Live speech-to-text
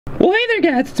Well, hey there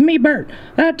guys, it's me, Bert.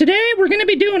 Today we're going to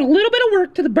be doing a little bit of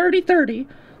work to the Bird E30.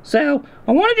 So,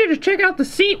 I wanted you to check out the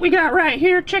seat we got right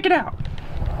here. Check it out.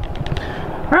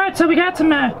 Alright, so we got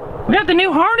the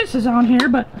new harnesses on here,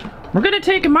 but we're going to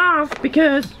take them off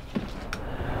because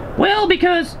we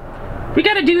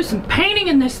got to do some painting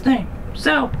in this thing.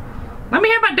 So, let me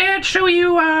have my dad show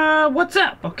you what's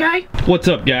up, okay? What's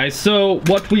up, guys? So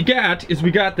what we got is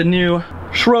the new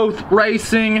Schroth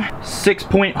Racing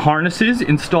 6-point harnesses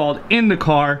installed in the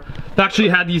car. I've actually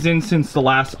had these in since the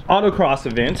last autocross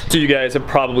event, so you guys have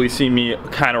probably seen me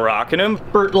kind of rocking them.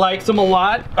 Bert likes them a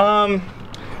lot.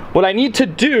 What I need to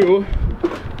do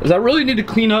is I really need to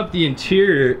clean up the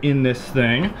interior in this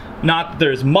thing. Not that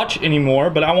there's much anymore,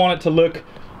 but I want it to look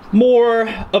more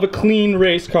of a clean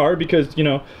race car because, you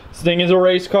know, this thing is a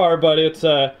race car, but it's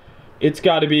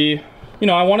got to be, you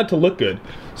know, I want it to look good.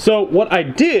 So what I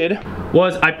did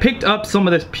was I picked up some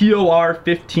of this POR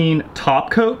 15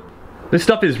 top coat. This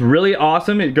stuff is really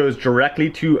awesome. It goes directly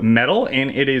to metal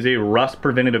and it is a rust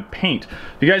preventative paint.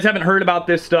 If you guys haven't heard about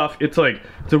this stuff, it's a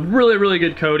really, really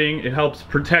good coating. It helps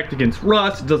protect against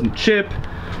rust, it doesn't chip,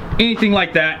 anything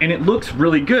like that, and it looks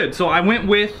really good. So I went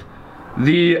with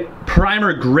the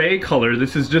primer gray color.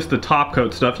 This is just the top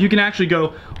coat stuff. You can actually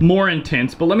go more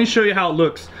intense, but let me show you how it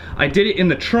looks. I did it in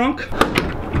the trunk.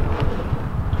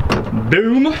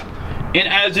 Boom. And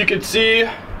as you can see,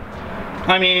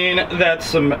 I mean, that's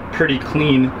some pretty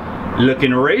clean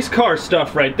looking race car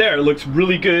stuff right there. It looks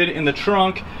really good in the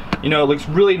trunk. You know, it looks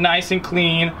really nice and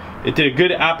clean. It did a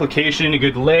good application, a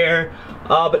good layer.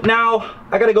 But now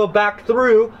I gotta go back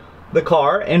through the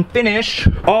car and finish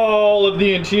all of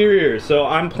the interior. So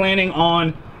I'm planning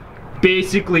on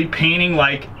basically painting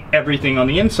like everything on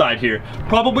the inside here.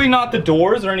 Probably not the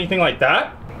doors or anything like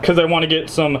that, because I want to get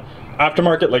some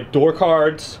aftermarket like door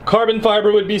cards. Carbon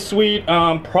fiber would be sweet.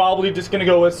 Probably just gonna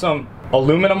go with some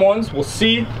aluminum ones. We'll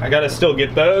see. I gotta still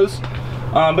get those.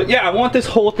 But yeah, I want this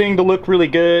whole thing to look really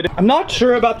good. I'm not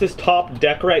sure about this top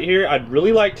deck right here. I'd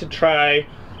really like to try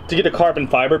to get a carbon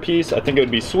fiber piece. I think it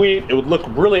would be sweet. It would look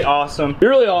really awesome. It'd be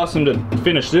really awesome to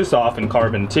finish this off in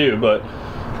carbon too, but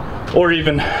or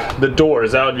even the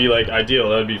doors, that would be like ideal.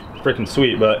 That would be freaking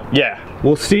sweet. But yeah,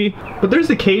 we'll see. But there's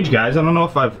the cage, guys. I don't know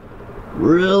if I've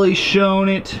really shown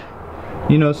it,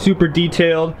 you know, super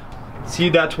detailed. See,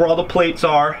 that's where all the plates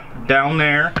are down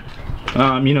there.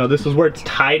 You know, this is where it's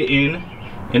tied in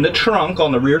the trunk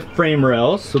on the rear frame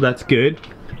rails, so that's good.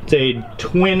 It's a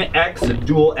twin X, a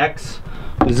dual X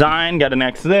design. Got an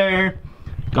X there,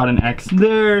 got an X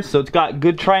there, so it's got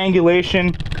good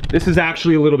triangulation. This is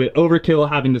actually a little bit overkill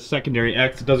having the secondary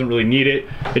X. It doesn't really need it.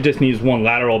 It just needs one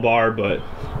lateral bar, but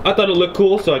I thought it looked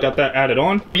cool, so I got that added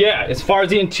on. Yeah, as far as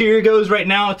the interior goes right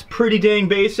now, it's pretty dang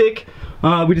basic.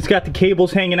 We just got the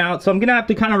cables hanging out, so I'm gonna have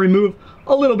to kind of remove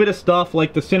a little bit of stuff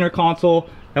like the center console,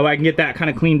 that way I can get that kind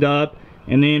of cleaned up,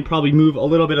 and then probably move a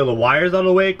little bit of the wires out of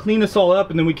the way, clean this all up,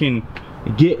 and then we can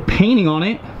get painting on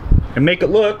it and make it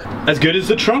look as good as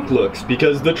the trunk looks,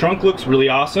 because the trunk looks really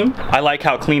awesome. I like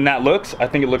how clean that looks. I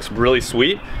think it looks really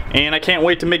sweet, and I can't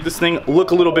wait to make this thing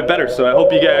look a little bit better. So I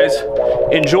hope you guys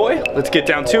enjoy. Let's get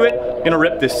down to it. I'm gonna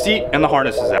rip this seat and the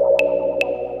harnesses out.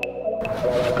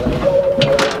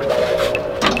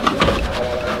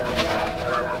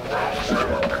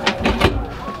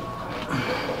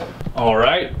 All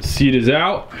right, seat is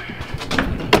out.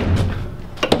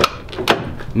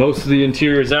 Most of the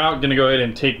interior is out. Gonna go ahead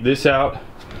and take this out.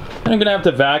 And I'm gonna have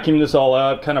to vacuum this all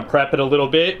up, kind of prep it a little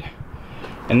bit.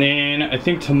 And then I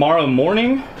think tomorrow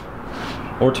morning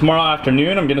or tomorrow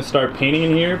afternoon, I'm gonna start painting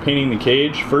in here, painting the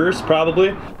cage first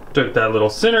probably. Took that little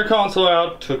center console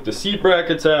out, took the seat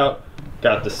brackets out,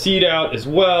 got the seat out as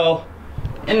well.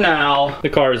 And now the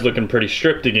car is looking pretty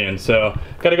stripped again, so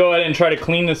gotta go ahead and try to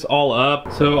clean this all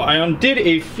up. So I undid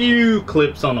a few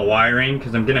clips on the wiring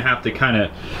because I'm gonna have to kind of,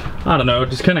 I don't know,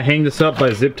 just kind of hang this up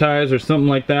by zip ties or something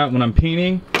like that when I'm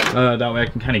painting. That way I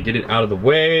can kind of get it out of the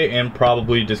way and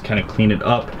probably just kind of clean it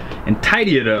up and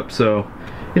tidy it up so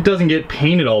it doesn't get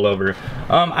painted all over.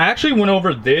 I actually went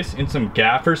over this in some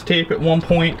gaffer's tape at one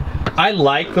point. I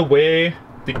like the way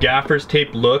the gaffer's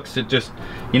tape looks. It just,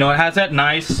 you know, it has that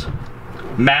nice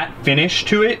matte finish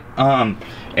to it. And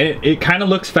it kind of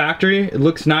looks factory. It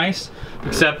looks nice,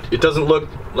 except it doesn't look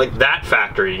like that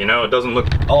factory, you know? It doesn't look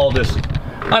all this,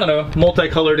 I don't know,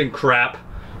 multicolored and crap,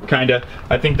 kinda.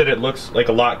 I think that it looks like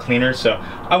a lot cleaner, so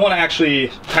I want to actually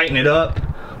tighten it up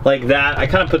like that. I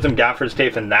kind of put some gaffer's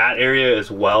tape in that area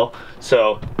as well,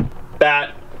 so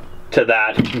that to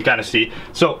that you can kind of see.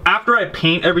 So after I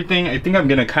paint everything, I think I'm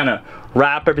gonna kind of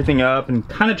wrap everything up and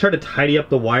kind of try to tidy up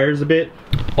the wires a bit.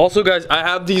 Also guys, I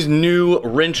have these new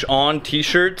wrench on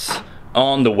t-shirts.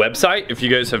 on the website. If you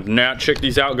guys have not checked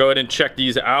these out, go ahead and check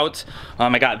these out.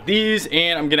 I got these,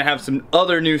 and I'm gonna have some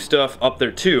other new stuff up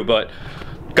there too, but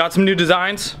got some new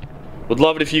designs. Would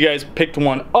love it if you guys picked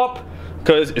one up,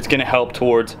 because it's gonna help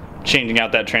towards changing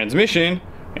out that transmission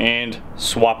and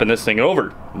swapping this thing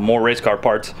over. More race car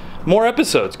parts, more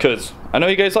episodes, because I know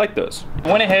you guys like those.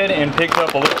 I went ahead and picked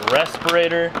up a little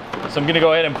respirator, so I'm gonna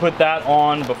go ahead and put that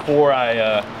on before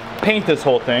I paint this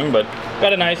whole thing, but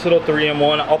got a nice little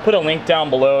 3-in-1. I'll put a link down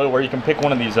below where you can pick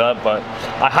one of these up, but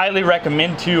I highly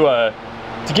recommend to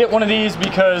get one of these,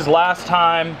 because last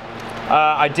time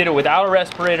I did it without a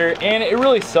respirator and it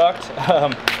really sucked. I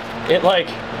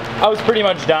was pretty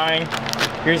much dying.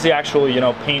 Here's the actual, you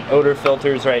know, paint odor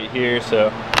filters right here,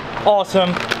 so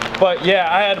awesome. But yeah,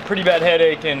 I had a pretty bad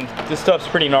headache and this stuff's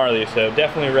pretty gnarly, so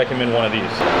definitely recommend one of these.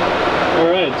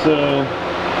 Alright, so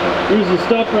here's the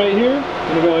stuff right here.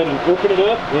 I'm gonna go ahead and open it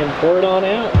up and pour it on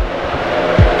out.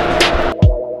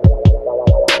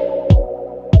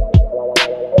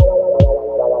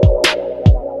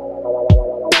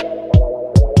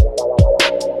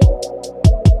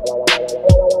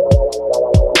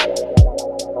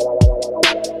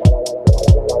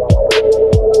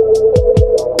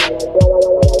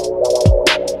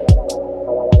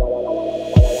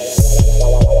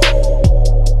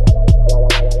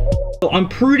 I'm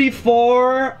pretty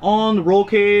far on the roll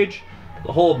cage,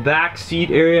 the whole back seat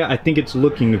area. I think it's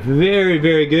looking very,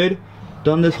 very good.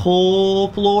 Done this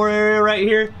whole floor area right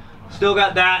here. Still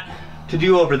got that to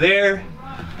do over there.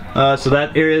 So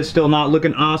that area is still not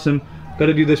looking awesome. Got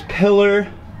to do this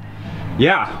pillar.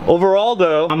 Yeah, overall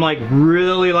though, I'm like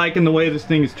really liking the way this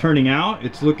thing is turning out.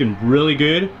 It's looking really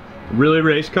good, really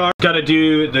race car. Got to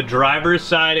do the driver's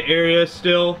side area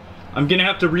still. I'm gonna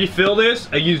have to refill this.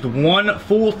 I used one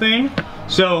full thing.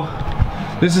 So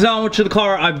this is how much of the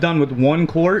car I've done with 1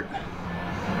 quart.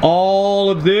 All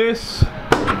of this.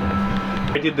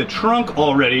 I did the trunk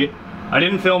already. I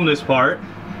didn't film this part.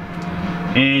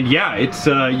 And yeah, it's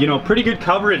you know, pretty good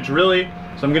coverage really.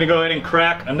 So I'm gonna go ahead and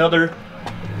crack another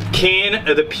can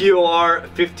of the POR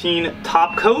 15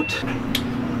 top coat.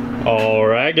 All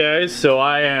right guys, so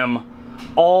I am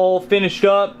all finished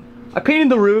up. I painted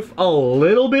the roof a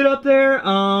little bit up there.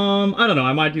 I don't know,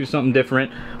 I might do something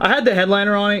different. I had the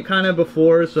headliner on it kind of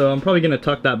before, so I'm probably gonna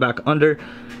tuck that back under.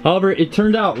 However, it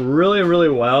turned out really, really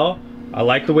well. I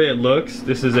like the way it looks.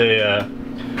 This is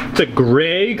it's a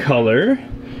gray color.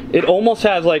 It almost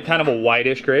has like kind of a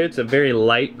whitish gray. It's a very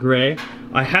light gray.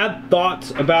 I had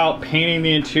thoughts about painting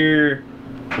the interior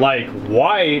like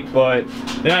white, but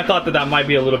then I thought that that might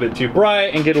be a little bit too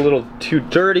bright and get a little too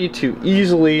dirty too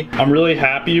easily. I'm really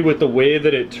happy with the way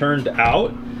that it turned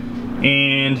out,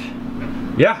 and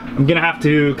yeah, I'm gonna have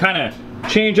to kind of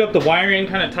change up the wiring,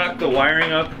 kind of tuck the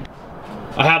wiring up.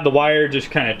 I have the wire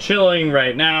just kind of chilling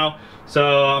right now,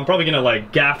 so I'm probably gonna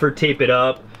like gaffer tape it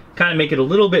up, kind of make it a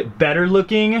little bit better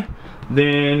looking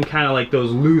than kind of like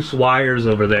those loose wires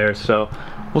over there. So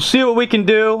we'll see what we can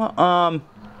do.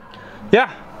 Yeah,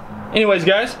 anyways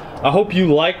guys, I hope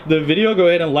you liked the video. Go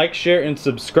ahead and like, share, and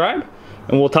subscribe,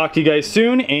 and we'll talk to you guys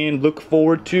soon, and look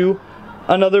forward to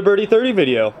another Birdie 30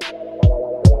 video.